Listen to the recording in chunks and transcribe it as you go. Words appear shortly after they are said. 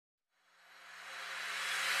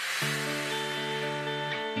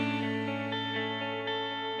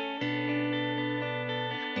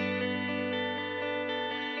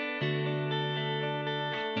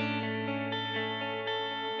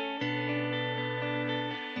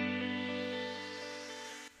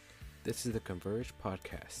This is the Converge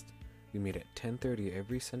Podcast. We meet at 10:30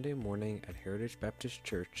 every Sunday morning at Heritage Baptist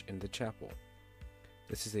Church in the chapel.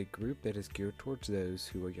 This is a group that is geared towards those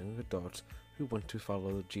who are young adults who want to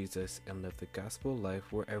follow Jesus and live the gospel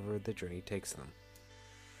life wherever the journey takes them.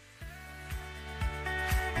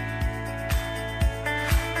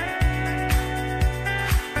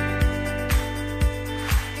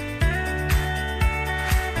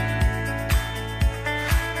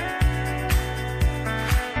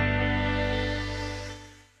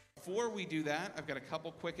 Before we do that, I've got a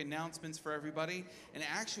couple quick announcements for everybody. And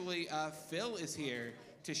actually, Phil is here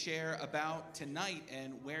to share about tonight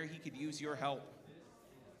and where he could use your help.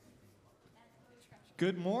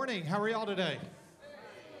 Good morning. How are y'all today?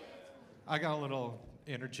 I got a little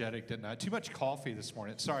energetic, didn't I? Too much coffee this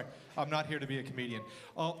morning. Sorry, I'm not here to be a comedian.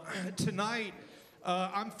 Tonight,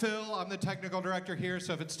 I'm Phil. I'm the technical director here,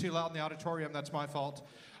 so if it's too loud in the auditorium, that's my fault.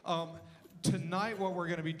 Tonight, what we're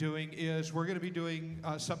going to be doing is we're going to be doing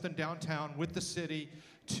something downtown with the city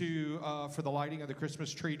for the lighting of the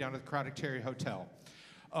Christmas tree down at the Craddock Terry Hotel.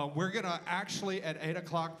 We're going to actually, at 8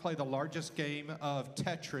 o'clock, play the largest game of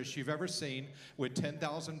Tetris you've ever seen with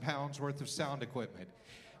 10,000 pounds worth of sound equipment.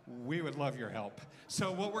 We would love your help.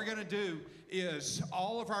 So what we're going to do is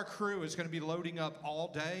all of our crew is going to be loading up all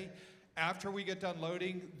day. After we get done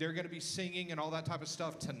loading, they're going to be singing and all that type of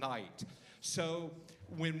stuff tonight. So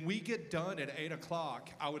when we get done at 8 o'clock,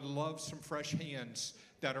 I would love some fresh hands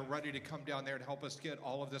that are ready to come down there and help us get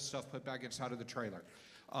all of this stuff put back inside of the trailer.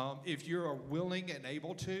 If you're willing and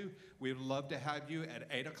able to, we'd love to have you at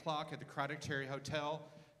 8 o'clock at the Craddock Terry Hotel.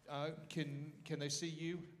 Can they see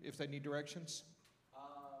you if they need directions?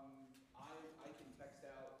 I can text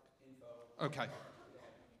out info. Okay.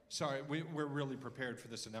 Sorry, we're really prepared for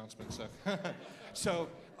this announcement. So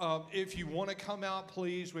if you want to come out,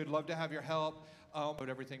 please, we'd love to have your help. Put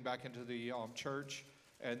everything back into the church,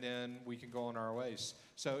 and then we can go on our ways.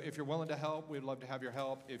 So if you're willing to help, we'd love to have your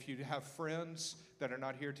help. If you have friends that are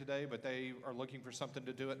not here today, but they are looking for something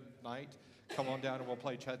to do at night, come on down and we'll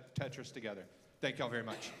play Tetris together. Thank y'all very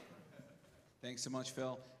much. Thanks so much,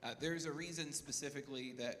 Phil. There's a reason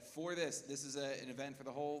specifically that for this is an event for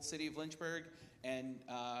the whole city of Lynchburg. And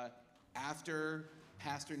after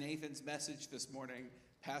Pastor Nathan's message this morning,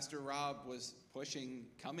 Pastor Rob was pushing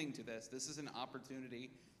coming to this. This is an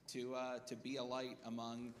opportunity to be a light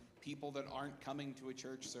among people that aren't coming to a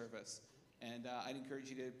church service. And I'd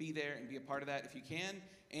encourage you to be there and be a part of that if you can.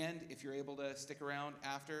 And if you're able to stick around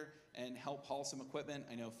after and help haul some equipment,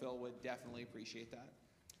 I know Phil would definitely appreciate that.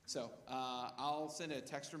 So I'll send a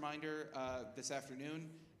text reminder this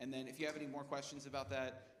afternoon. And then if you have any more questions about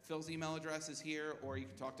that, Phil's email address is here, or you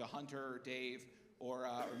can talk to Hunter or Dave or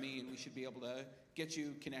me, and we should be able to get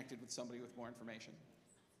you connected with somebody with more information.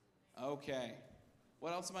 Okay.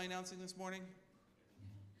 What else am I announcing this morning?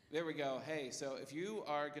 There we go. Hey, so if you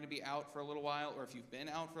are going to be out for a little while, or if you've been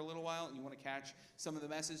out for a little while and you want to catch some of the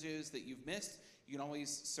messages that you've missed, you can always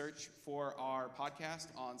search for our podcast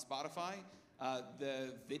on Spotify.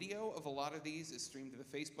 The video of a lot of these is streamed to the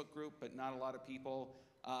Facebook group, but not a lot of people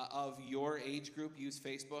of your age group use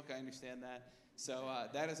Facebook. I understand that. So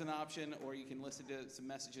that is an option, or you can listen to some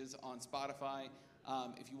messages on Spotify.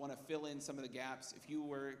 If you want to fill in some of the gaps, if you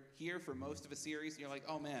were here for most of a series and you're like,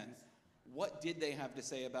 oh man, what did they have to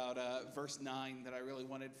say about verse 9 that I really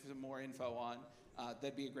wanted some more info on?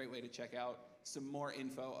 That'd be a great way to check out some more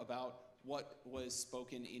info about what was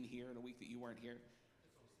spoken in here in a week that you weren't here.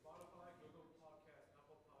 Spotify, Google Podcasts,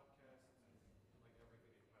 Apple Podcasts, and like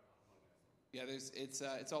everything you have on podcast.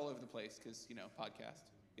 Yeah, it's all over the place because, podcast.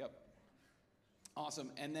 Yep.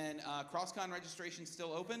 Awesome. And then CrossCon registration's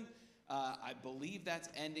still open. I believe that's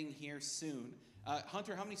ending here soon.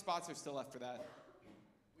 Hunter, how many spots are still left for that?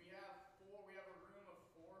 We have 4. We have a room of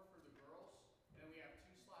 4 for the girls, and we have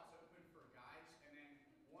 2 slots open for guys, and then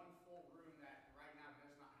 1 full room that right now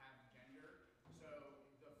does not have gender. So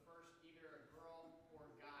the first, either a girl or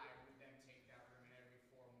guy would then take that room, and it'd be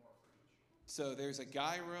 4 more for each. So there's a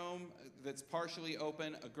guy room that's partially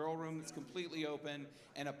open, a girl room that's completely open,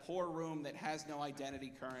 and a poor room that has no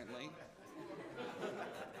identity currently.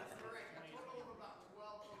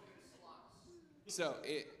 So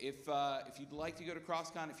if you'd like to go to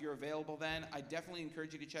CrossCon, if you're available then, I definitely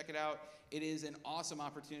encourage you to check it out. It is an awesome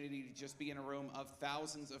opportunity to just be in a room of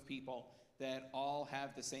thousands of people that all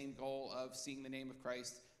have the same goal of seeing the name of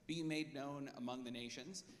Christ being made known among the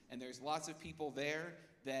nations. And there's lots of people there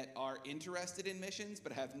that are interested in missions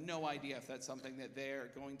but have no idea if that's something that they're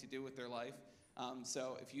going to do with their life.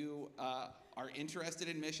 So if you are interested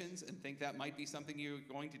in missions and think that might be something you're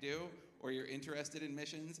going to do, or you're interested in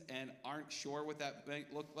missions and aren't sure what that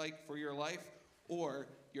might look like for your life, or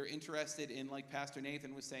you're interested in, like Pastor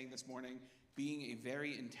Nathan was saying this morning, being a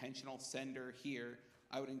very intentional sender here,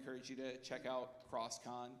 I would encourage you to check out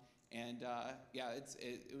CrossCon. And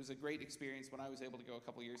it was a great experience when I was able to go a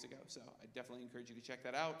couple years ago. So I definitely encourage you to check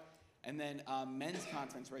that out. And then men's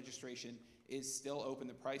conference registration is still open.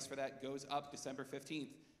 The price for that goes up December 15th.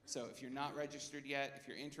 So if you're not registered yet, if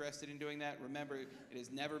you're interested in doing that, remember it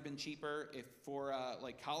has never been cheaper. If for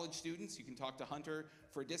like college students, you can talk to Hunter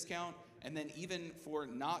for a discount. And then even for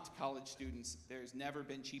not college students, there's never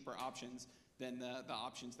been cheaper options than the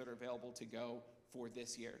options that are available to go for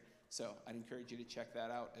this year. So I'd encourage you to check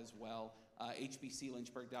that out as well.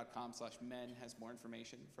 hbclynchburg.com/men has more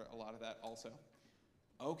information for a lot of that also.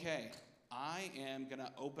 Okay, I am going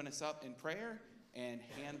to open us up in prayer and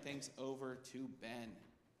hand things over to Ben.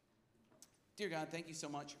 Dear God, thank you so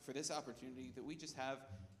much for this opportunity that we just have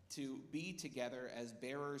to be together as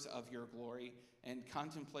bearers of your glory and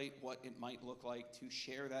contemplate what it might look like to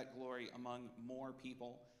share that glory among more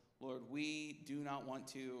people. Lord, we do not want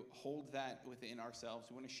to hold that within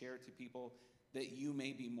ourselves. We want to share it to people that you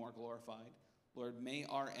may be more glorified. Lord, may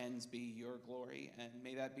our ends be your glory, and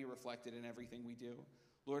may that be reflected in everything we do.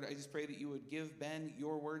 Lord, I just pray that you would give Ben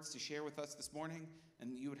your words to share with us this morning,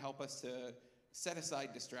 and that you would help us to set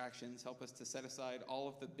aside distractions, help us to set aside all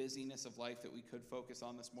of the busyness of life that we could focus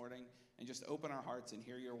on this morning, and just open our hearts and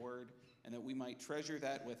hear your word, and that we might treasure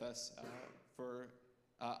that with us for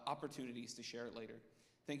opportunities to share it later.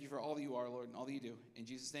 Thank you for all that you are, Lord, and all that you do. In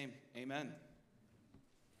Jesus' name, amen.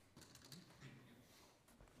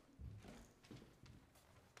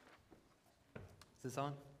 Is this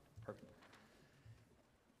on? Perfect.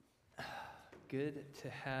 Good to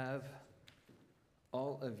have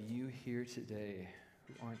all of you here today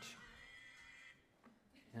who aren't,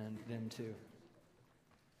 and them too.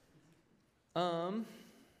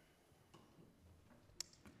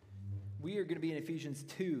 We are going to be in Ephesians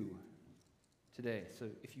 2 today, so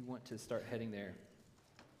if you want to start heading there,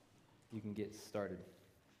 you can get started.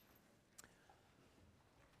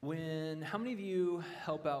 How many of you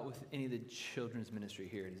help out with any of the children's ministry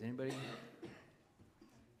here? Does anybody?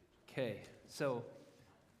 Okay, so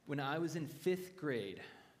when I was in 5th grade,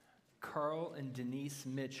 Carl and Denise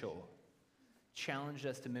Mitchell challenged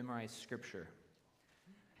us to memorize Scripture.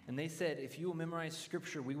 And they said, if you will memorize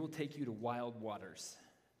Scripture, we will take you to Wild Waters.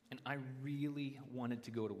 And I really wanted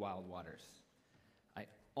to go to Wild Waters. I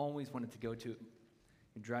always wanted to go to,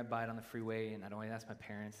 you drive by it on the freeway, and I'd always ask my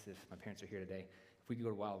parents, if my parents are here today, if we could go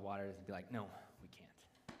to Wild Waters, and be like, no, we can't.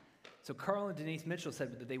 So Carl and Denise Mitchell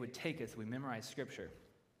said that they would take us, we memorized Scripture.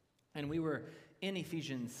 And we were in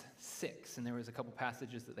Ephesians 6, and there was a couple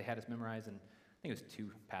passages that they had us memorize, and I think it was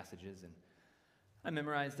 2 passages, and I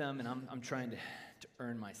memorized them, and I'm trying to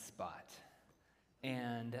earn my spot.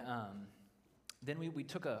 And then we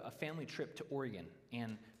took a family trip to Oregon,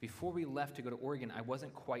 and before we left to go to Oregon, I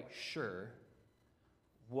wasn't quite sure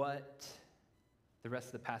what the rest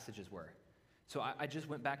of the passages were. So I just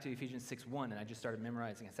went back to Ephesians 6:1, and I just started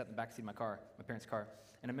memorizing. I sat in the backseat of my car, my parents' car,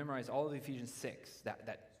 and I memorized all of Ephesians 6,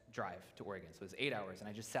 that drive to Oregon. So it was 8 hours, and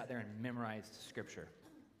I just sat there and memorized Scripture.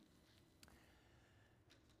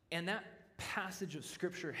 And that passage of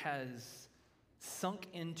Scripture has sunk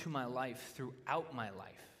into my life throughout my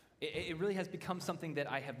life. It really has become something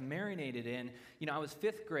that I have marinated in. You know, I was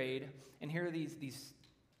 5th grade, and here are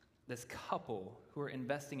this couple who are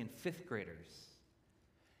investing in 5th graders.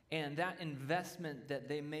 And that investment that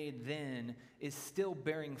they made then is still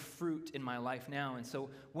bearing fruit in my life now. And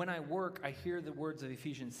so when I work, I hear the words of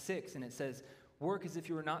Ephesians 6, and it says, "Work as if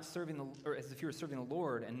you were not serving as if you were serving the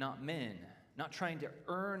Lord and not men, not trying to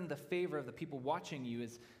earn the favor of the people watching you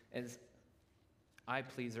as eye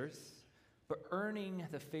pleasers, but earning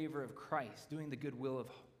the favor of Christ, doing the good will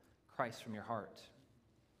of Christ from your heart."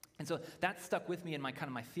 And so that stuck with me in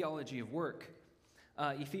my theology of work.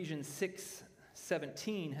 Ephesians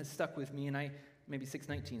 6:17 has stuck with me, and maybe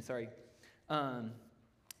 6:19, sorry.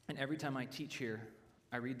 And every time I teach here,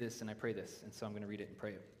 I read this and I pray this, and so I'm going to read it and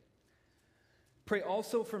pray it. "Pray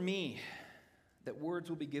also for me, that words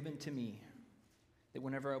will be given to me, that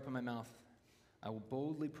whenever I open my mouth, I will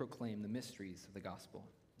boldly proclaim the mysteries of the gospel."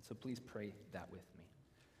 And so please pray that with me.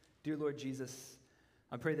 Dear Lord Jesus,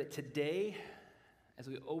 I pray that today, as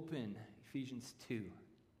we open Ephesians 2,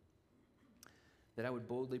 that I would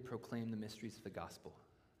boldly proclaim the mysteries of the gospel.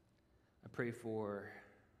 I pray for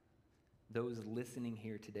those listening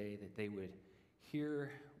here today that they would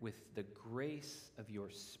hear with the grace of your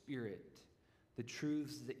Spirit the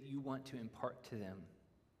truths that you want to impart to them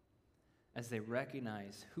as they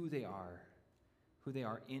recognize who they are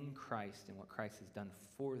in Christ and what Christ has done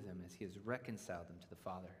for them as he has reconciled them to the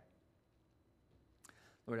Father.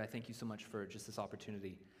 Lord, I thank you so much for just this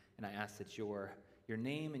opportunity, and I ask that your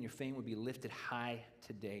name and your fame would be lifted high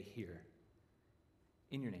today here.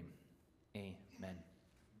 In your name, amen.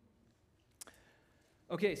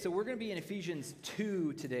 Okay, so we're going to be in Ephesians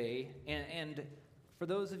 2 today, and for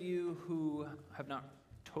those of you who have not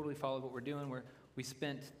totally followed what we're doing, we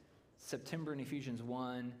spent September in Ephesians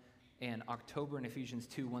 1 and October in Ephesians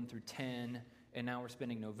 2, 1 through 10, and now we're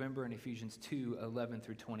spending November in Ephesians 2, 11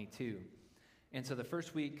 through 22. And so the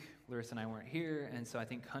first week, Larissa and I weren't here, and so I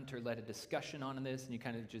think Hunter led a discussion on this, and you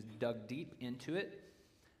kind of just dug deep into it.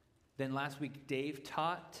 Then last week, Dave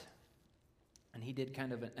taught, and he did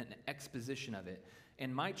kind of an exposition of it.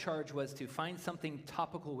 And my charge was to find something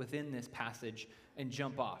topical within this passage and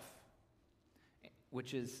jump off,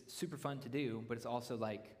 which is super fun to do, but it's also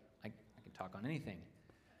like I can talk on anything.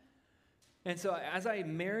 And so as I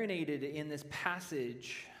marinated in this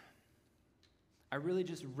passage, I really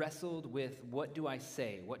just wrestled with, what do I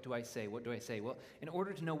say? What do I say? What do I say? Well, in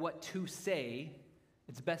order to know what to say,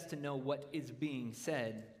 it's best to know what is being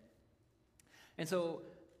said. And so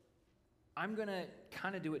I'm going to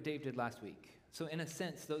kind of do what Dave did last week. So in a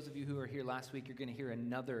sense, those of you who were here last week, you're going to hear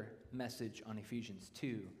another message on Ephesians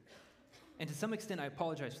 2. And to some extent, I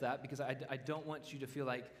apologize for that, because I don't want you to feel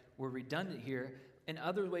like we're redundant here. In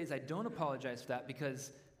other ways, I don't apologize for that,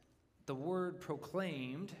 because the word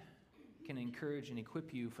proclaimed can encourage and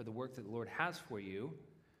equip you for the work that the Lord has for you,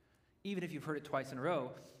 even if you've heard it twice in a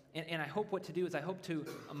row. And I hope what to do is I hope to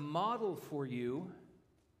model for you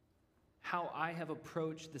how I have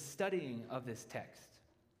approached the studying of this text.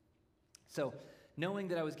 So knowing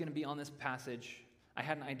that I was going to be on this passage, I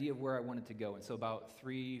had an idea of where I wanted to go. And so about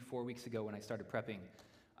 3-4 weeks ago when I started prepping,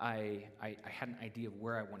 I had an idea of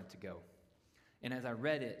where I wanted to go. And as I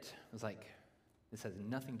read it, I was like, this has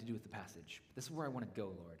nothing to do with the passage. This is where I want to go,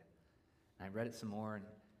 Lord. And I read it some more, and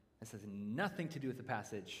this has nothing to do with the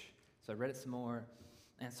passage. So I read it some more.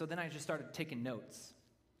 And so then I just started taking notes.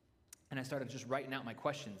 And I started just writing out my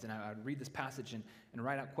questions. And I would read this passage and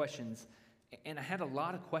write out questions. And I had a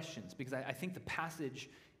lot of questions, because I think the passage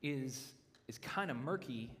is kind of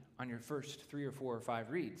murky on your first 3 or 4 or 5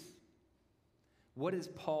 reads. What is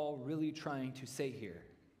Paul really trying to say here?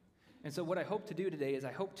 And so what I hope to do today is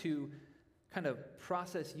I hope to kind of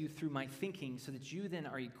process you through my thinking so that you then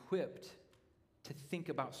are equipped to think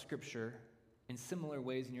about Scripture in similar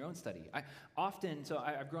ways in your own study. I've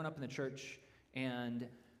grown up in the church, and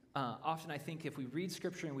often I think if we read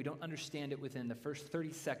Scripture and we don't understand it within the first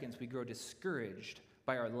 30 seconds, we grow discouraged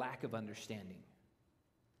by our lack of understanding.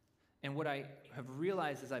 And what I have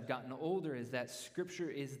realized as I've gotten older is that Scripture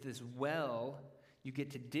is this well you get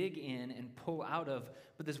to dig in and pull out of,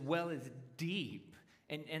 but this well is deep.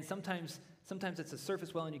 And sometimes it's a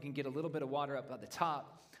surface well and you can get a little bit of water up at the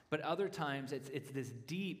top, but other times it's this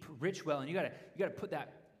deep, rich well, and you gotta put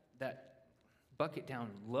that bucket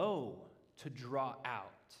down low to draw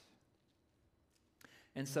out.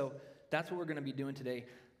 And so that's what we're going to be doing today.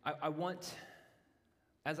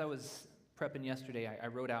 As I was prepping yesterday, I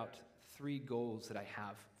wrote out 3 goals that I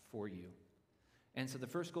have for you. And so the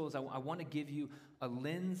first goal is I want to give you a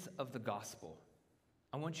lens of the gospel.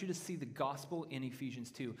 I want you to see the gospel in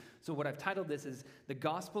Ephesians 2. So what I've titled this is The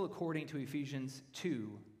Gospel According to Ephesians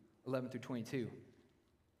 2, 11 through 22.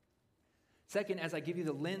 Second, as I give you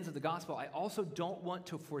the lens of the gospel, I also don't want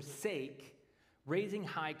to forsake raising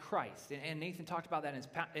high Christ. And Nathan talked about that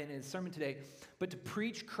in his sermon today, but to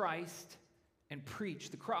preach Christ and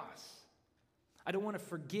preach the cross. I don't want to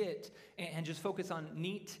forget and just focus on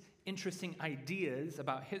neat, interesting ideas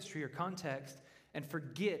about history or context and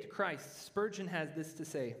forget Christ. Spurgeon has this to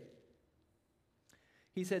say.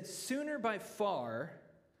 He said, "Sooner by far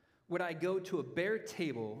would I go to a bare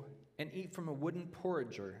table and eat from a wooden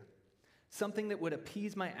porringer, something that would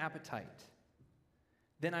appease my appetite,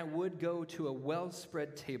 than I would go to a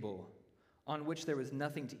well-spread table on which there was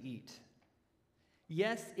nothing to eat.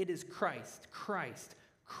 Yes, it is Christ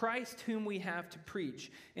whom we have to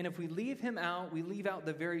preach. And if we leave him out, we leave out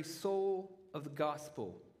the very soul of the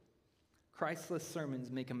gospel. Christless sermons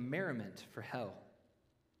make a merriment for hell."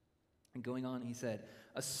 And going on, he said,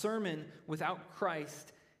 "A sermon without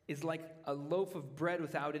Christ is like a loaf of bread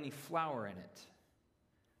without any flour in it.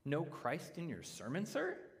 No Christ in your sermon,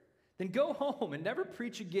 sir? Then go home and never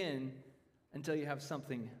preach again until you have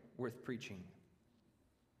something worth preaching."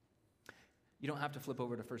 You don't have to flip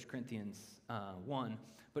over to 1 Corinthians 1,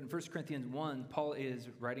 but in 1 Corinthians 1, Paul is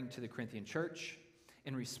writing to the Corinthian church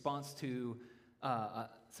in response to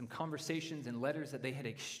some conversations and letters that they had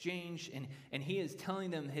exchanged, and he is telling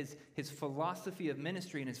them his philosophy of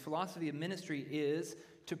ministry, and his philosophy of ministry is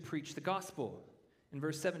to preach the gospel. In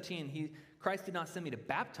verse 17, Christ did not send me to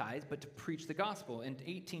baptize, but to preach the gospel. In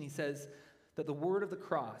 18, he says that the word of the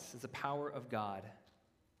cross is the power of God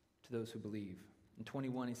to those who believe. In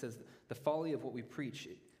 21, he says the folly of what we preach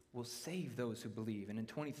will save those who believe. And in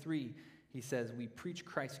 23, he says we preach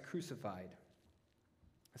Christ crucified,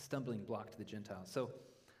 a stumbling block to the Gentiles. So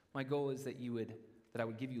my goal is that I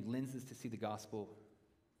would give you lenses to see the gospel,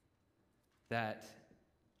 that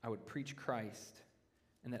I would preach Christ,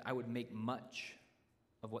 and that I would make much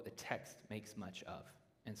of what the text makes much of.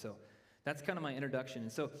 And so that's kind of my introduction.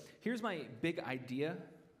 And so here's my big idea,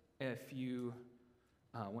 if you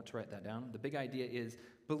want to write that down. The big idea is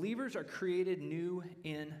believers are created new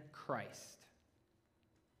in Christ.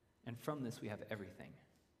 And from this we have everything.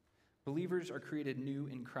 Believers are created new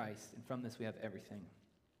in Christ, and from this we have everything.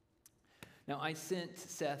 Now, I sent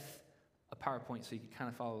Seth a PowerPoint so you could kind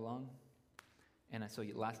of follow along. And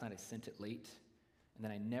last night I sent it late. And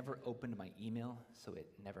then I never opened my email, so it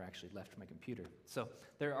never actually left my computer. So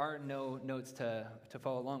there are no notes to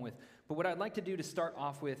follow along with. But what I'd like to do to start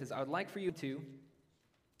off with is I would like for you to,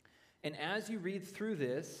 and as you read through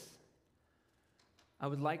this, I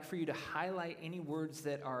would like for you to highlight any words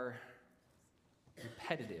that are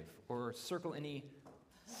repetitive or circle any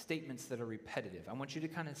statements that are repetitive. I want you to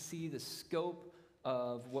kind of see the scope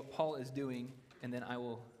of what Paul is doing, and then I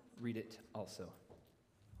will read it also.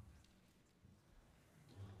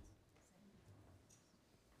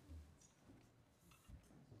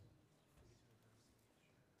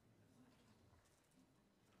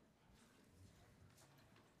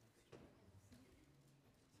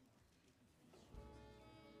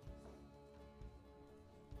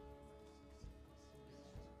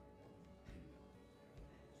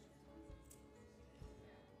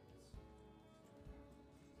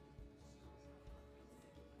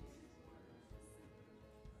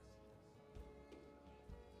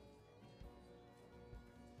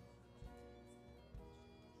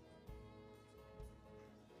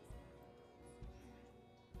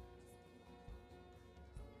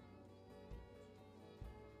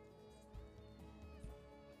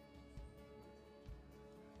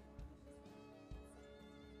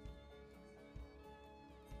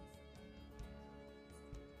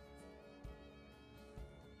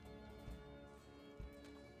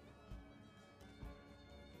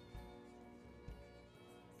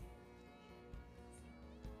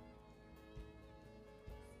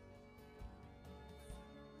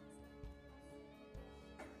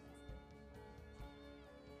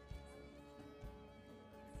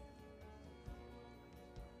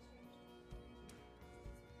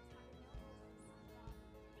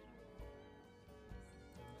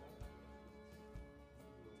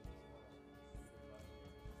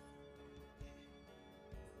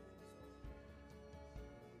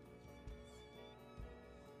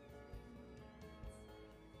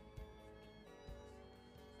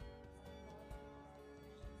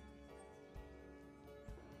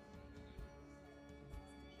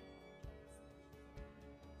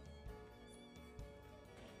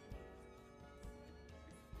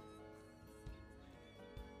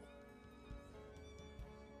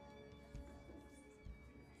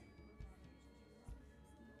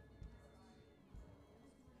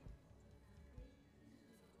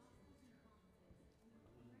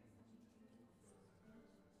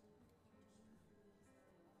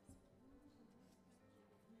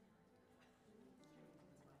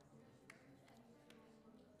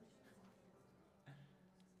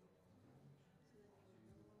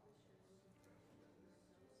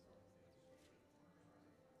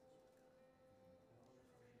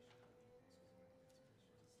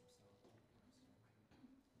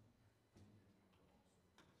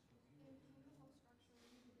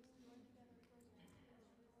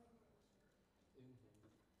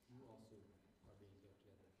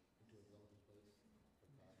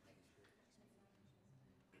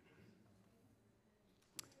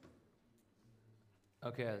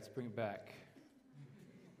 Okay, let's bring it back.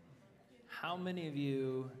 How many of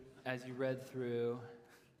you, as you read through,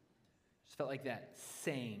 just felt like that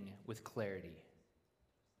sang with clarity?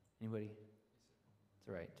 Anybody? It's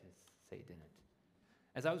all right to say it didn't.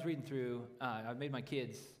 As I was reading through, I made my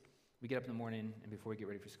kids, we get up in the morning, and before we get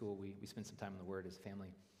ready for school, we spend some time in the Word as a family.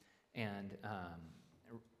 And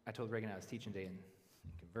I told Reagan I was teaching today in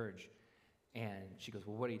Converge, and she goes,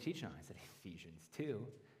 well, what are you teaching on? I said, Ephesians 2.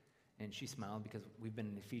 And she smiled because we've been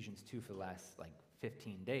in Ephesians 2 for the last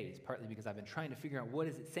 15 days, partly because I've been trying to figure out what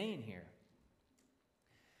is it saying here.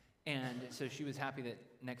 And so she was happy that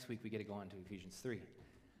next week we get to go on to Ephesians 3.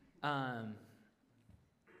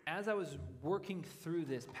 As I was working through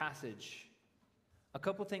this passage, a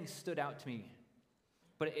couple things stood out to me,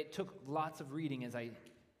 but it took lots of reading as I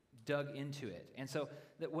dug into it. And so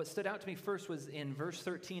what stood out to me first was in verse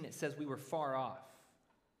 13, it says we were far off.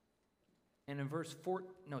 And in verse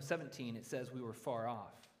 17, it says we were far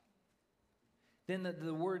off. Then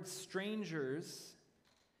the word strangers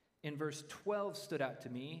in verse 12 stood out to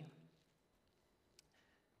me.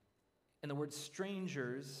 And the word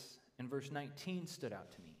strangers in verse 19 stood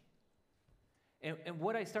out to me. And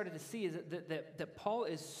what I started to see is that Paul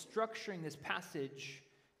is structuring this passage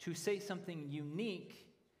to say something unique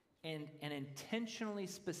and intentionally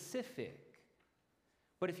specific.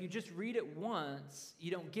 But if you just read it once, you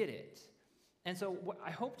don't get it. And so I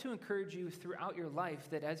hope to encourage you throughout your life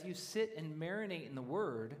that as you sit and marinate in the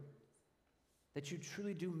Word, that you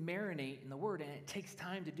truly do marinate in the Word, and it takes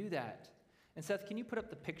time to do that. And Seth, can you put up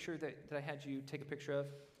the picture that I had you take a picture of?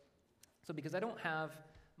 So because I don't have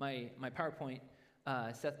my PowerPoint,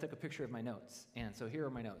 Seth took a picture of my notes. And so here are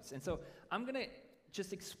my notes. And so I'm going to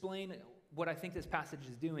just explain what I think this passage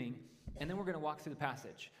is doing, and then we're going to walk through the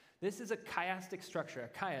passage. This is a chiastic structure,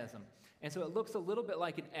 a chiasm. And so it looks a little bit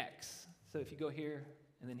like an X. So if you go here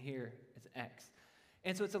and then here, it's an X.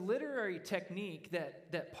 And so it's a literary technique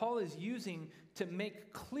that Paul is using to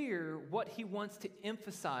make clear what he wants to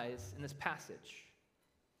emphasize in this passage.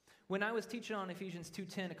 When I was teaching on Ephesians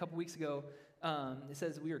 2:10 a couple weeks ago, it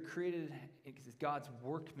says we are created as God's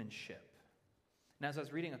workmanship. And as I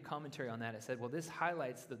was reading a commentary on that, it said, well, this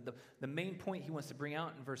highlights the main point he wants to bring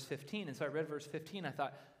out in verse 15. And so I read verse 15. I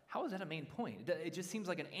thought, how is that a main point? It just seems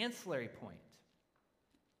like an ancillary point.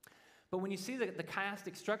 But when you see the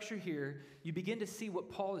chiastic structure here, you begin to see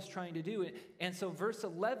what Paul is trying to do. And so verse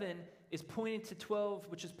 11 is pointing to 12,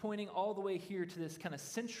 which is pointing all the way here to this kind of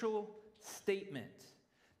central statement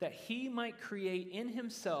that he might create in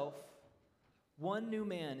himself one new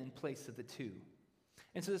man in place of the two.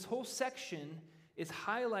 And so this whole section is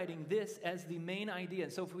highlighting this as the main idea.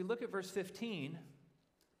 And so if we look at verse 15,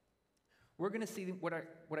 we're going to see what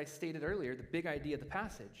I stated earlier, the big idea of the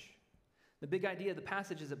passage. The big idea of the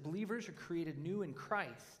passage is that believers are created new in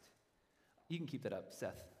Christ. You can keep that up,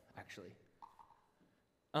 Seth, actually.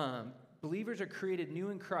 Believers are created new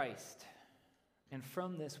in Christ, and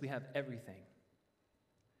from this we have everything.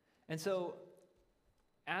 And so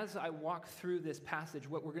as I walk through this passage,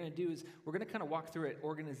 what we're going to do is we're going to kind of walk through it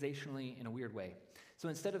organizationally in a weird way. So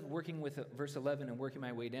instead of working with verse 11 and working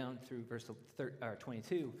my way down through verse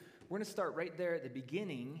 22, we're going to start right there at the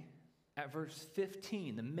beginning at verse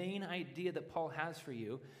 15, the main idea that Paul has for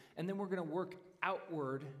you, and then we're going to work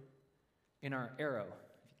outward in our arrow.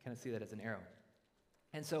 If you kind of see that as an arrow.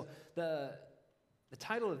 And so the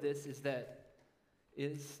title of this is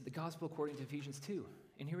the gospel according to Ephesians 2.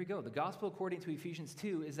 And here we go. The gospel according to Ephesians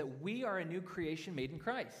 2 is that we are a new creation made in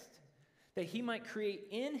Christ, that he might create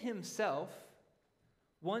in himself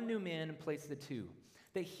one new man in place of the two,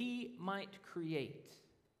 that he might create.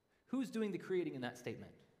 Who's doing the creating in that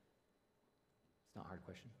statement? It's not a hard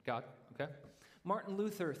question. God, okay? Martin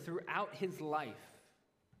Luther, throughout his life,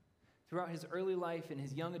 throughout his early life and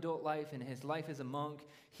his young adult life and his life as a monk,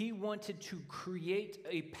 he wanted to create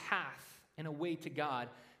a path and a way to God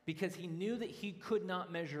because he knew that he could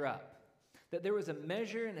not measure up, that there was a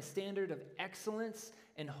measure and a standard of excellence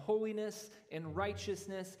and holiness and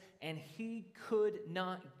righteousness, and he could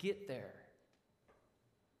not get there.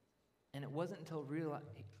 And it wasn't until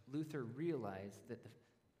Luther realized that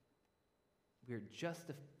we are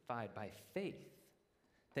justified by faith,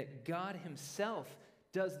 that God himself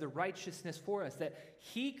does the righteousness for us, that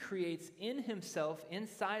he creates in himself,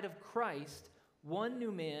 inside of Christ, one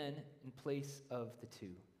new man in place of the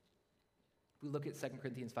two. If we look at 2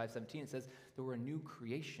 Corinthians 5:17, it says that we're a new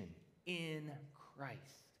creation in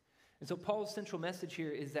Christ. And so Paul's central message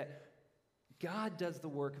here is that God does the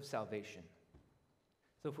work of salvation.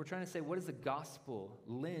 So if we're trying to say, what is the gospel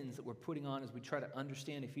lens that we're putting on as we try to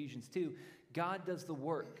understand Ephesians 2, God does the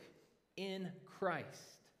work in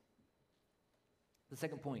Christ. The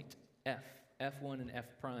second point, F1 and F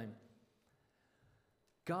prime.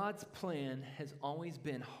 God's plan has always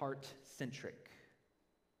been heart-centric.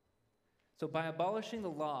 So by abolishing the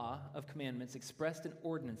law of commandments expressed in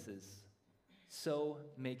ordinances, so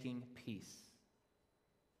making peace.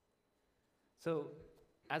 So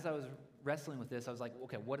as I was wrestling with this, I was like,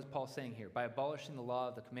 okay, what is Paul saying here? By abolishing the law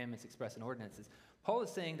of the commandments expressed in ordinances, Paul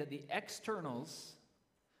is saying that the externals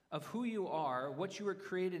of who you are, what you were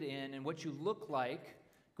created in, and what you look like,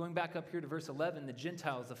 going back up here to verse 11, the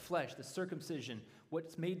Gentiles, the flesh, the circumcision,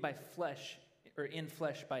 what's made by flesh or in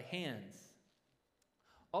flesh by hands.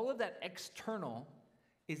 All of that external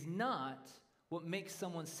is not what makes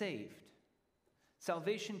someone saved.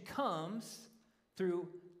 Salvation comes through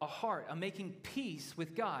a heart, a making peace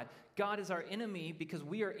with God. God is our enemy because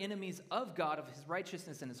we are enemies of God, of his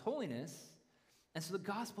righteousness and his holiness. And so the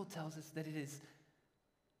gospel tells us that it is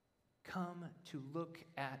come to look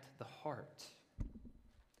at the heart.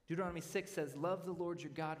 Deuteronomy 6 says, love the Lord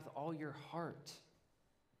your God with all your heart.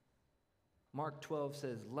 Mark 12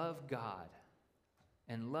 says, love God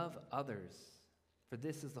and love others, for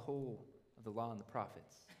this is the whole of the law and the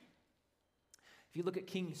prophets. If you look at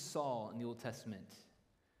King Saul in the Old Testament,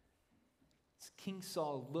 King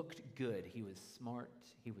Saul looked good. He was smart,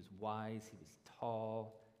 he was wise, he was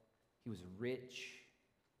tall, he was rich.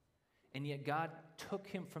 And yet God took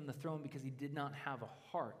him from the throne because he did not have a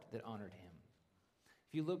heart that honored him.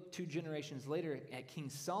 If you look 2 generations later at King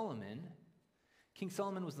Solomon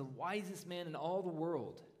was the wisest man in all the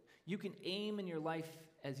world. You can aim in your life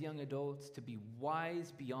as young adults to be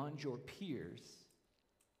wise beyond your peers.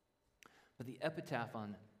 But the epitaph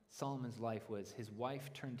on Solomon's life was his wives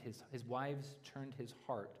turned his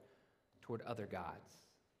heart toward other gods.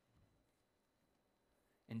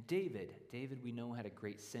 And David we know had a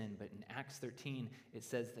great sin, but in Acts 13 it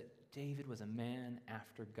says that David was a man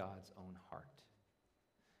after God's own heart.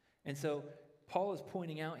 And so Paul is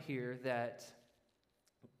pointing out here that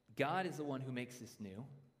God is the one who makes this new.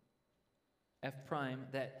 F prime,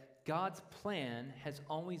 that God's plan has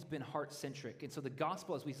always been heart-centric. And so the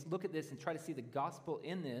gospel, as we look at this and try to see the gospel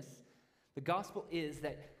in this, the gospel is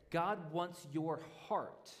that God wants your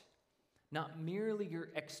heart, not merely your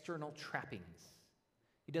external trappings.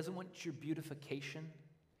 He doesn't want your beautification.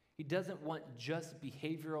 He doesn't want just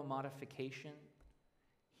behavioral modification.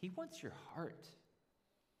 He wants your heart.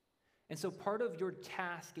 And so part of your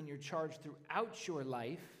task and your charge throughout your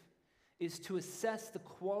life is to assess the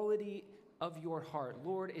quality of your heart.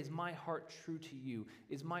 Lord, is my heart true to you?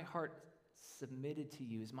 Is my heart submitted to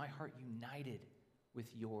you? Is my heart united with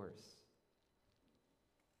yours?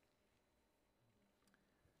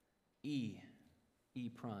 E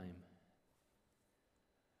prime.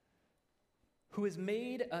 Who has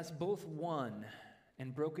made us both one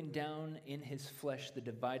and broken down in his flesh the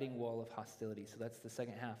dividing wall of hostility. So that's the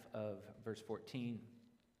second half of verse 14.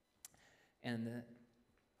 And the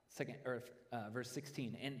verse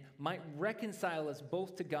 16. And might reconcile us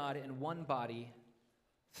both to God in one body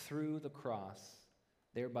through the cross,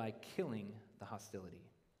 thereby killing the hostility.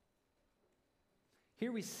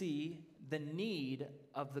 Here we see the need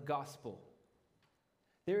of the gospel.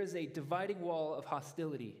 There is a dividing wall of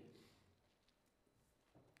hostility.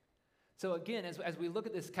 So again, as we look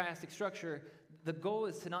at this chiastic structure, the goal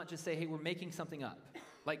is to not just say, hey, we're making something up.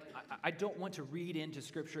 Like, I don't want to read into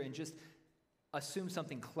Scripture and just assume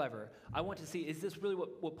something clever. I want to see, is this really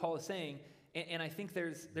what Paul is saying? And I think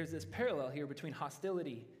there's this parallel here between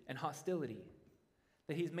hostility and hostility.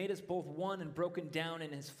 That he's made us both one and broken down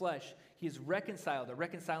in his flesh. He is reconciled. A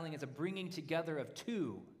reconciling is a bringing together of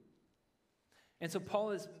two. And so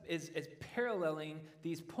Paul is paralleling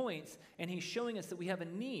these points, and he's showing us that we have a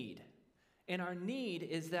need. And our need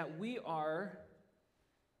is that we are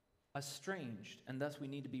estranged, and thus we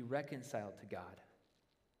need to be reconciled to God.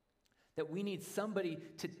 That we need somebody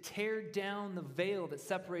to tear down the veil that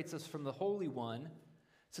separates us from the Holy One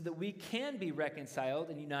so that we can be reconciled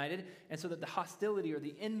and united, and so that the hostility or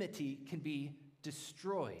the enmity can be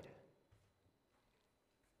destroyed.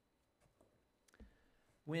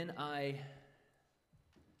 When I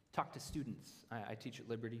talk to students, I teach at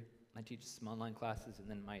Liberty. I teach some online classes, and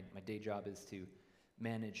then my day job is to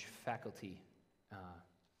manage faculty.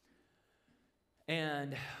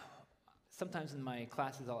 And sometimes in my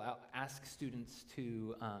classes, I'll ask students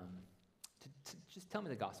to just tell me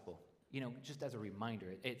the gospel, just as a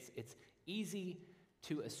reminder. It's easy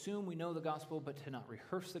to assume we know the gospel, but to not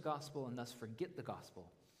rehearse the gospel and thus forget the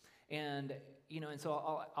gospel. And so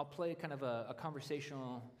I'll play kind of a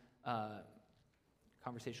conversational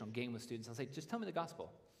game with students. I'll say, just tell me the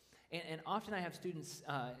gospel. And often I have students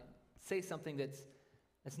say something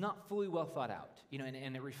that's not fully well thought out,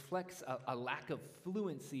 and it reflects a lack of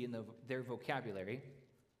fluency in their vocabulary.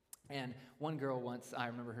 And one girl once, I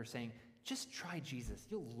remember her saying, just try Jesus,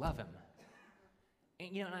 you'll love him.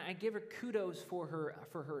 And, and I give her kudos for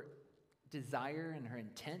her desire and her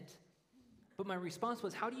intent. But my response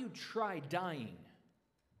was, how do you try dying?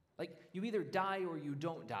 Like, you either die or you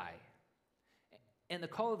don't die. And the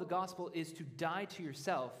call of the gospel is to die to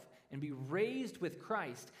yourself and be raised with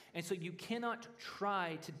Christ. And so you cannot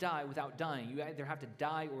try to die without dying. You either have to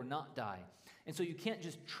die or not die. And so you can't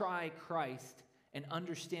just try Christ and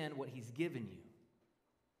understand what he's given you.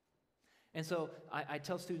 And so I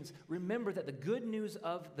tell students, remember that the good news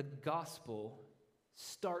of the gospel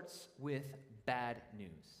starts with bad news.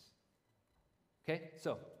 Okay?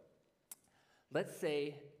 So let's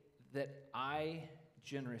say that I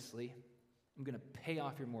generously am going to pay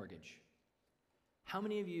off your mortgage. How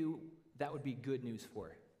many of you that would be good news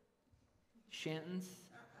for? Shantons?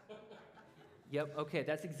 Yep, okay,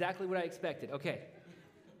 that's exactly what I expected. Okay.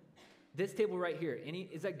 This table right here,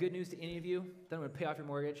 is that good news to any of you that I'm going to pay off your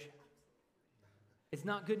mortgage? It's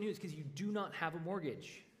not good news because you do not have a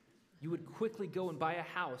mortgage. You would quickly go and buy a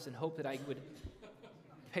house and hope that I would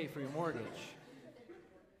pay for your mortgage.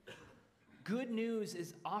 Good news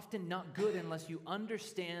is often not good unless you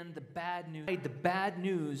understand the bad news. The bad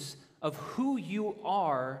news of who you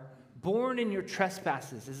are, born in your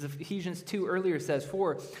trespasses. As Ephesians 2 earlier says,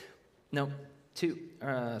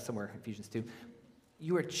 Ephesians 2.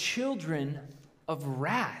 You are children of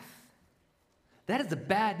wrath. That is the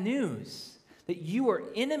bad news. That you are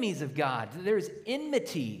enemies of God. That there is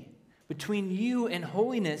enmity between you and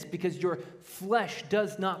holiness because your flesh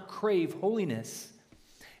does not crave holiness.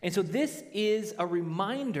 And so this is a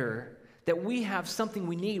reminder that we have something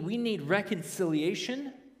we need. We need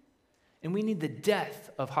reconciliation, and we need the death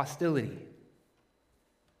of hostility.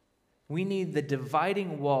 We need the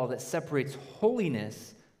dividing wall that separates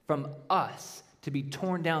holiness from us to be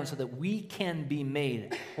torn down so that we can be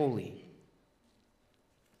made holy.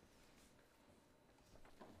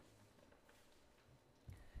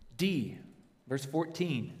 D, verse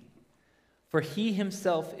 14. For he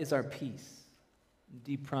himself is our peace.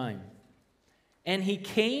 D prime. And he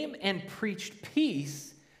came and preached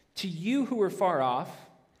peace to you who were far off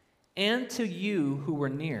and to you who were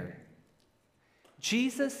near.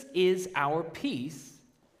 Jesus is our peace,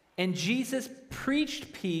 and Jesus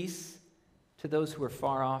preached peace to those who are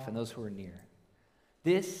far off and those who are near.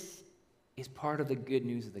 This is part of the good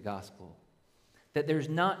news of the gospel, that there's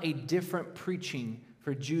not a different preaching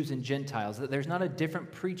for Jews and Gentiles, that there's not a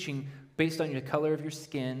different preaching based on the color of your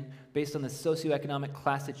skin, based on the socioeconomic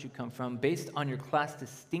class that you come from, based on your class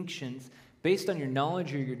distinctions, based on your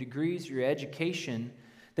knowledge or your degrees or your education,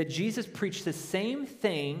 that Jesus preached the same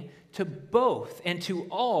thing to both and to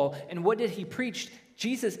all. And what did he preach?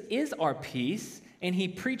 Jesus is our peace, and he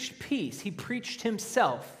preached peace. He preached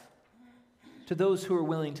himself to those who are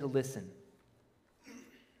willing to listen.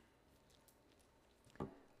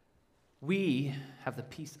 We have the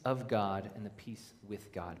peace of God and the peace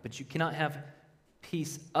with God. But you cannot have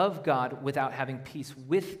peace of God without having peace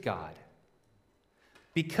with God.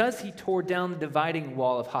 Because he tore down the dividing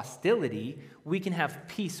wall of hostility, we can have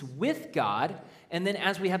peace with God. And then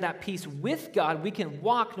as we have that peace with God, we can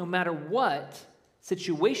walk no matter what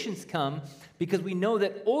situations come, because we know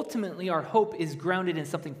that ultimately our hope is grounded in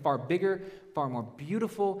something far bigger, far more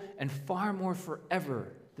beautiful, and far more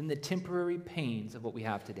forever than the temporary pains of what we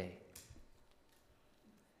have today.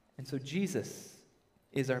 And so Jesus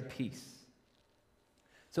is our peace.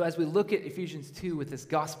 So as we look at Ephesians 2 with this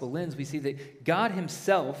gospel lens, we see that God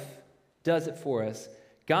himself does it for us.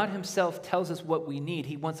 God himself tells us what we need.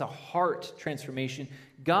 He wants a heart transformation.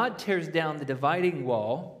 God tears down the dividing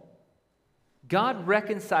wall. God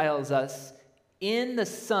reconciles us in the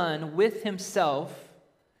Son with himself.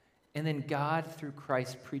 And then God, through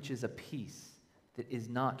Christ, preaches a peace that is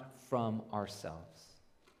not from ourselves.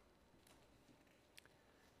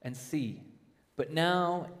 And see, but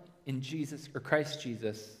now in Jesus, or Christ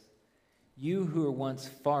Jesus, you who were once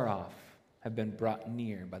far off have been brought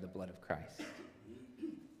near by the blood of Christ.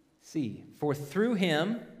 See, for through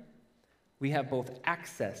him we have both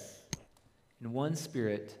access in one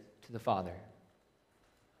Spirit to the Father.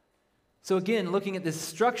 So again, looking at this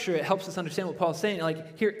structure, it helps us understand what Paul's saying.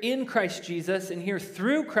 Like here in Christ Jesus and here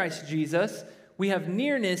through Christ Jesus, we have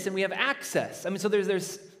nearness and we have access. I mean, so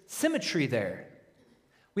there's symmetry there.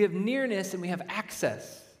 We have nearness and we have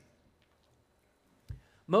access.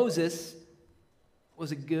 Moses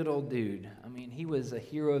was a good old dude. I mean, he was a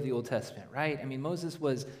hero of the Old Testament, right? I mean, Moses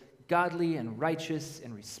was godly and righteous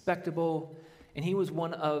and respectable, and he was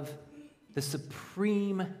one of the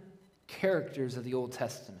supreme characters of the Old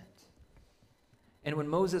Testament. And when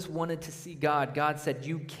Moses wanted to see God, God said,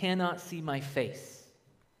 "You cannot see my face,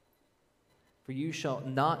 for you shall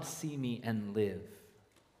not see me and live."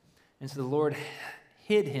 And so the Lord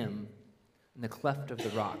hid him in the cleft of the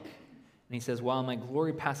rock. And he says, "While my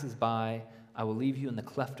glory passes by, I will leave you in the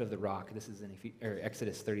cleft of the rock." This is in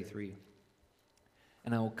Exodus 33.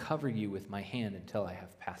 "And I will cover you with my hand until I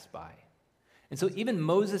have passed by." And so even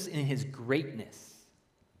Moses in his greatness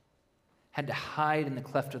had to hide in the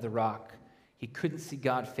cleft of the rock. He couldn't see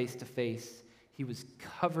God face to face. He was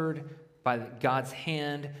covered by God's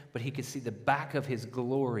hand, but he could see the back of his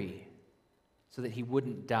glory so that he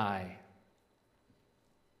wouldn't die.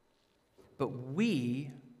 But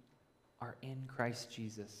we are in Christ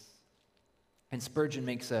Jesus. And Spurgeon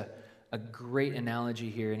makes a a great analogy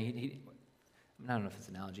here, and I don't know if it's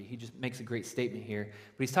an analogy, he just makes a great statement here,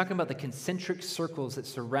 but he's talking about the concentric circles that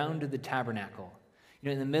surrounded the tabernacle. You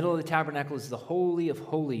know, in the middle of the tabernacle is the Holy of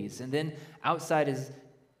Holies, and then outside is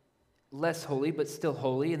less holy, but still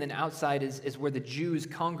holy, and then outside is where the Jews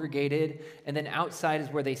congregated, and then outside is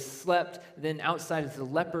where they slept, and then outside is the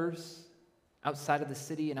lepers, outside of the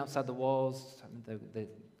city and outside the walls, the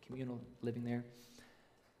communal living there.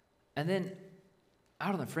 And then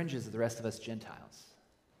out on the fringes of the rest of us Gentiles.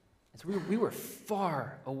 And so we were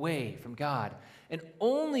far away from God, and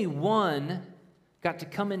only one got to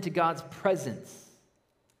come into God's presence.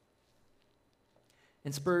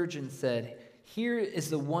 And Spurgeon said, "Here is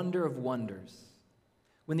the wonder of wonders.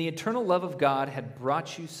 When the eternal love of God had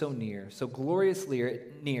brought you so near, so gloriously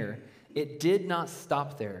near, it did not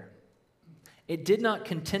stop there. It did not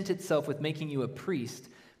content itself with making you a priest,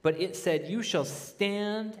 but it said, 'You shall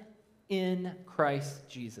stand in Christ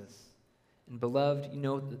Jesus.' And beloved, you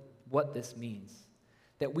know what this means,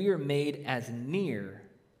 that we are made as near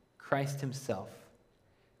Christ himself,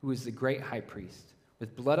 who is the great high priest.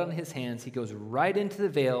 With blood on his hands, he goes right into the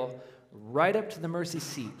veil, right up to the mercy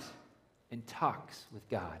seat, and talks with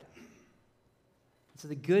God." So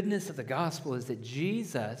the goodness of the gospel is that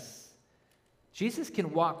Jesus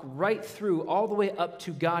can walk right through all the way up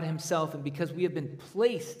to God himself, and because we have been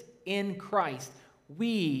placed in Christ,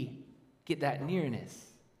 we get that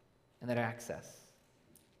nearness and that access.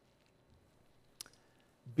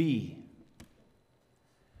 B,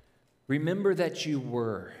 remember that you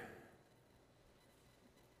were.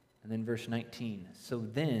 And then verse 19, so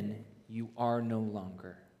then you are no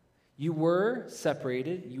longer. You were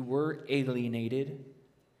separated, you were alienated,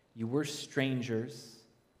 you were strangers,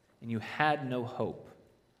 and you had no hope.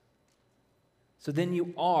 So then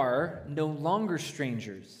you are no longer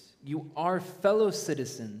strangers. You are fellow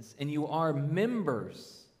citizens, and you are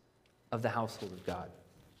members of the household of God.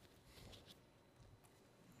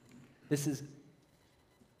 This is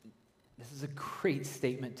a great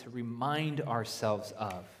statement to remind ourselves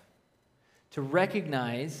of, to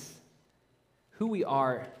recognize who we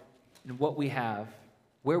are and what we have,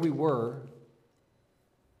 where we were,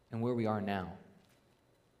 and where we are now.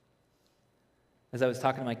 As I was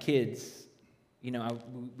talking to my kids,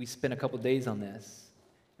 we spent a couple days on this,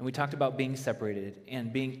 and we talked about being separated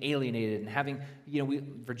and being alienated and having,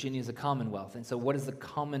 Virginia is a commonwealth. And so what is the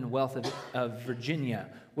commonwealth of Virginia?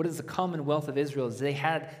 What is the commonwealth of Israel? They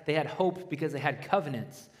had hope because they had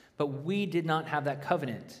covenants, but we did not have that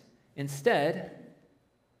covenant. Instead,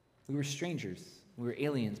 we were strangers, we were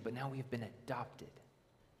aliens, but now we have been adopted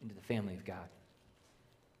into the family of God.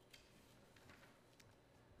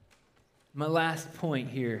 My last point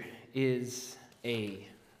here is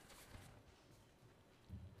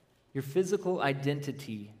your physical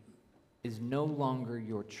identity is no longer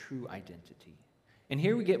your true identity. And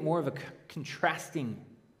here we get more of a contrasting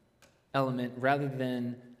element rather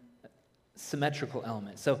than symmetrical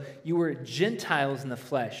element. So you were Gentiles in the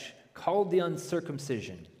flesh, called the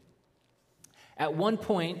uncircumcision. At one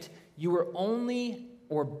point, you were only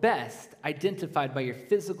or best identified by your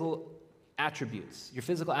physical attributes. Your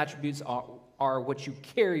physical attributes are what you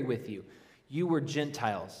carry with you. You were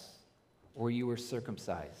Gentiles, or you were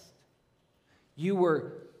circumcised. You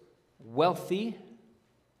were wealthy,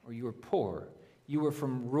 or you were poor. You were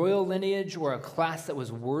from royal lineage or a class that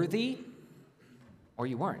was worthy, or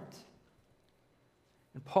you weren't.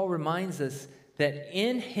 And Paul reminds us that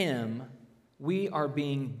in him we are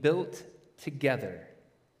being built together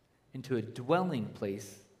into a dwelling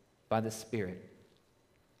place by the Spirit.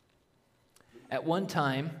 At one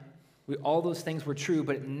time, all those things were true,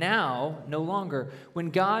 but now, no longer. When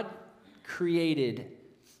God created,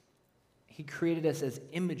 he created us as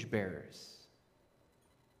image bearers.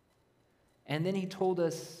 And then he told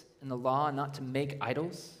us in the law not to make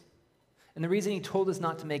idols. And the reason he told us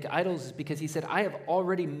not to make idols is because he said, I have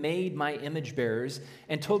already made my image bearers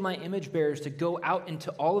and told my image bearers to go out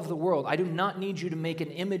into all of the world. I do not need you to make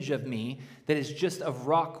an image of me that is just of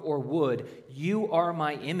rock or wood. You are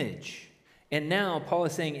my image. And now Paul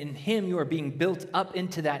is saying, in him you are being built up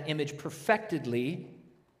into that image perfectedly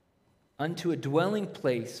unto a dwelling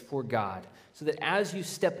place for God, so that as you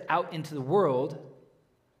step out into the world,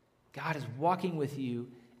 God is walking with you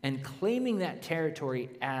and claiming that territory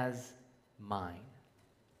as mine,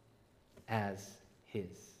 as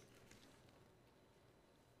his.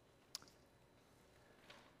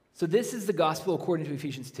 So this is the gospel according to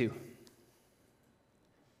Ephesians 2.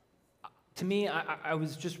 To me, I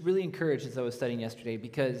was just really encouraged as I was studying yesterday,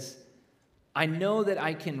 because I know that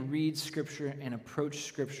I can read Scripture and approach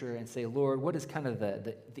Scripture and say, Lord, what is kind of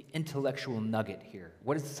the intellectual nugget here?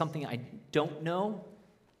 What is something I don't know?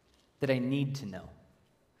 that I need to know?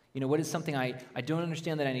 What is something I don't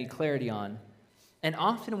understand that I need clarity on? And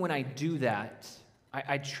often when I do that,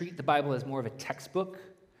 I treat the Bible as more of a textbook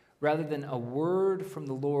rather than a word from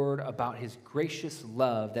the Lord about his gracious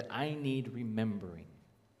love that I need remembering.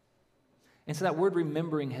 And so that word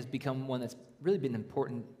remembering has become one that's really been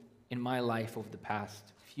important in my life over the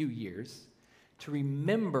past few years, to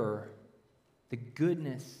remember the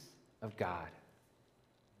goodness of God.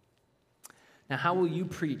 Now, how will you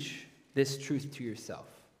preach this truth to yourself?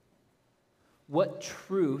 What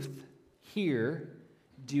truth here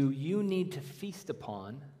do you need to feast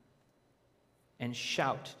upon and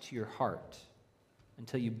shout to your heart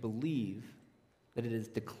until you believe that it is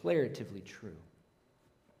declaratively true?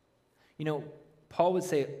 Paul would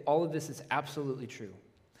say all of this is absolutely true.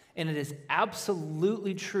 And it is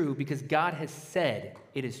absolutely true because God has said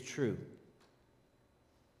it is true.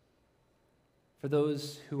 For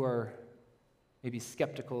those who are maybe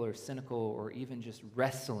skeptical or cynical or even just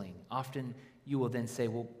wrestling, often you will then say,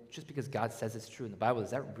 well, just because God says it's true in the Bible,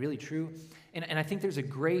 is that really true? And I think there's a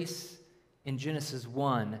grace in Genesis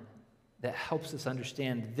 1 that helps us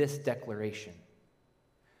understand this declaration.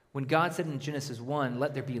 When God said in Genesis 1,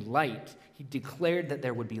 let there be light, he declared that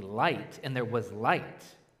there would be light, and there was light.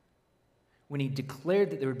 When he declared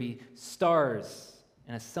that there would be stars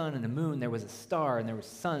and a sun and a moon, there was a star, and there was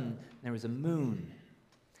sun, and there was a moon.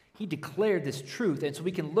 He declared this truth, and so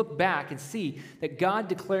we can look back and see that God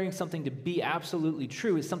declaring something to be absolutely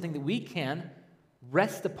true is something that we can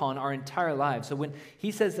rest upon our entire lives. So when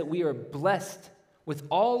he says that we are blessed with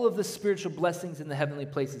all of the spiritual blessings in the heavenly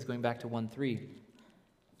places, going back to 1:3,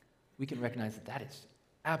 we can recognize that that is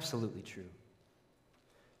absolutely true.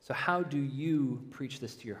 So how do you preach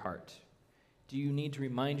this to your heart? Do you need to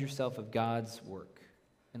remind yourself of God's work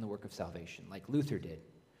in the work of salvation, like Luther did?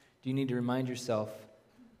 Do you need to remind yourself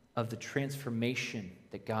of the transformation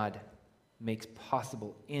that God makes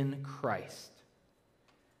possible in Christ?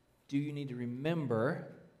 Do you need to remember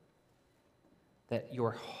that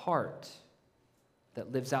your heart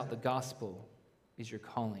that lives out the gospel is your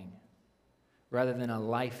calling, rather than a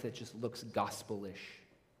life that just looks gospelish?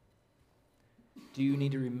 Do you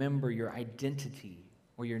need to remember your identity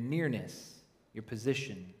or your nearness, your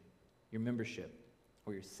position, your membership,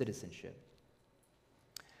 or your citizenship?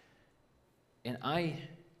 And I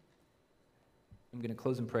am going to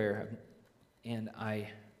close in prayer, and I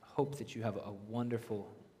hope that you have a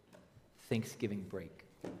wonderful Thanksgiving break.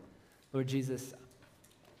 Lord Jesus,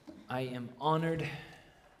 I am honored to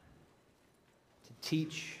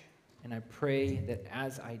teach, and I pray that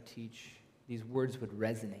as I teach, these words would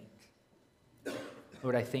resonate.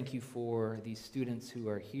 Lord, I thank you for these students who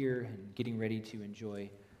are here and getting ready to enjoy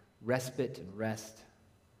respite and rest.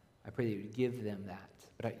 I pray that you would give them that,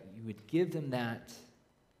 but you would give them that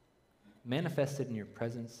manifested in your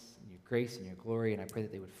presence, in your grace, and your glory, and I pray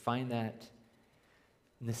that they would find that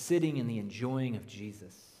in the sitting and the enjoying of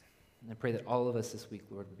Jesus. And I pray that all of us this week,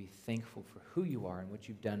 Lord, would be thankful for who you are and what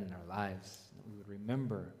you've done in our lives, and that we would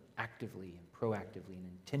remember actively and proactively and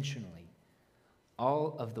intentionally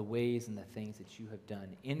all of the ways and the things that you have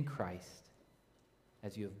done in Christ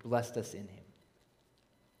as you have blessed us in him.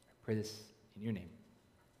 I pray this in your name.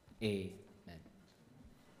 Amen.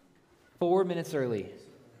 4 minutes early.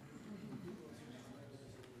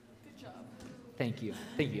 Good job. Thank you.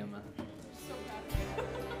 Thank you, Emma. So happy. I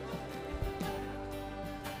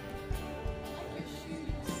like your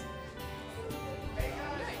shoes. Hey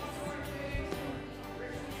guys,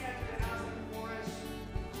 Richard had been out in Forrest,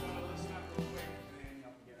 so let's stop real quick and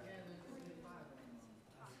y'all can get out.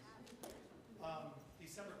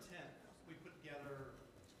 December 10th, we put together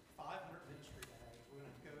 500 ministry bags. We're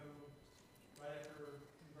going to go right after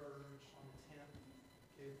Converge on the 10th,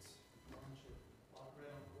 kids lunch at Lock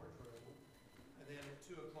Red on the Wardrobe. And then at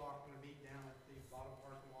 2 o'clock, we're going to meet down at the bottom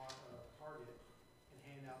parking lot of Target and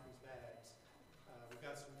hand out these bags. We've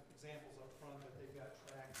got some examples up front, but they've got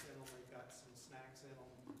tracts in them, they've got some snacks in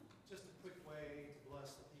them. Just a quick way to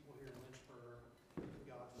bless the people here in Lynchburg with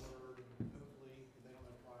God's Word, and hopefully, if they don't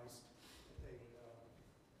know Christ, that they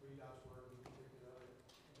read God's Word and be convicted of it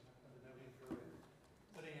and know Him through it.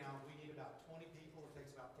 But anyhow, we need about 20 people. It takes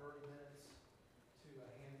about 30 minutes to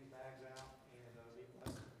hand these bags out and be a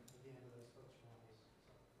blessing again to those folks around us.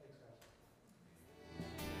 So, thanks, guys.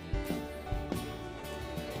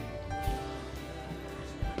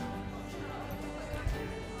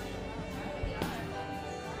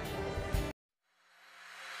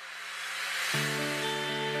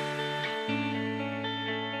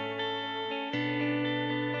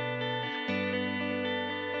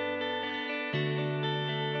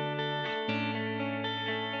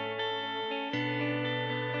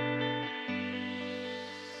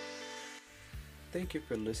 Thank you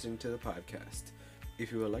for listening to the podcast.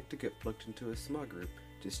 If you would like to get plugged into a small group,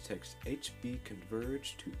 just text HB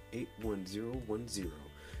Converge to 81010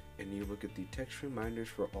 and you will get the text reminders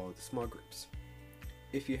for all the small groups.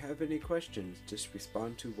 If you have any questions, just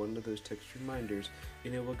respond to one of those text reminders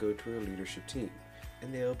and it will go to our leadership team,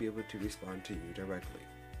 and they'll be able to respond to you directly.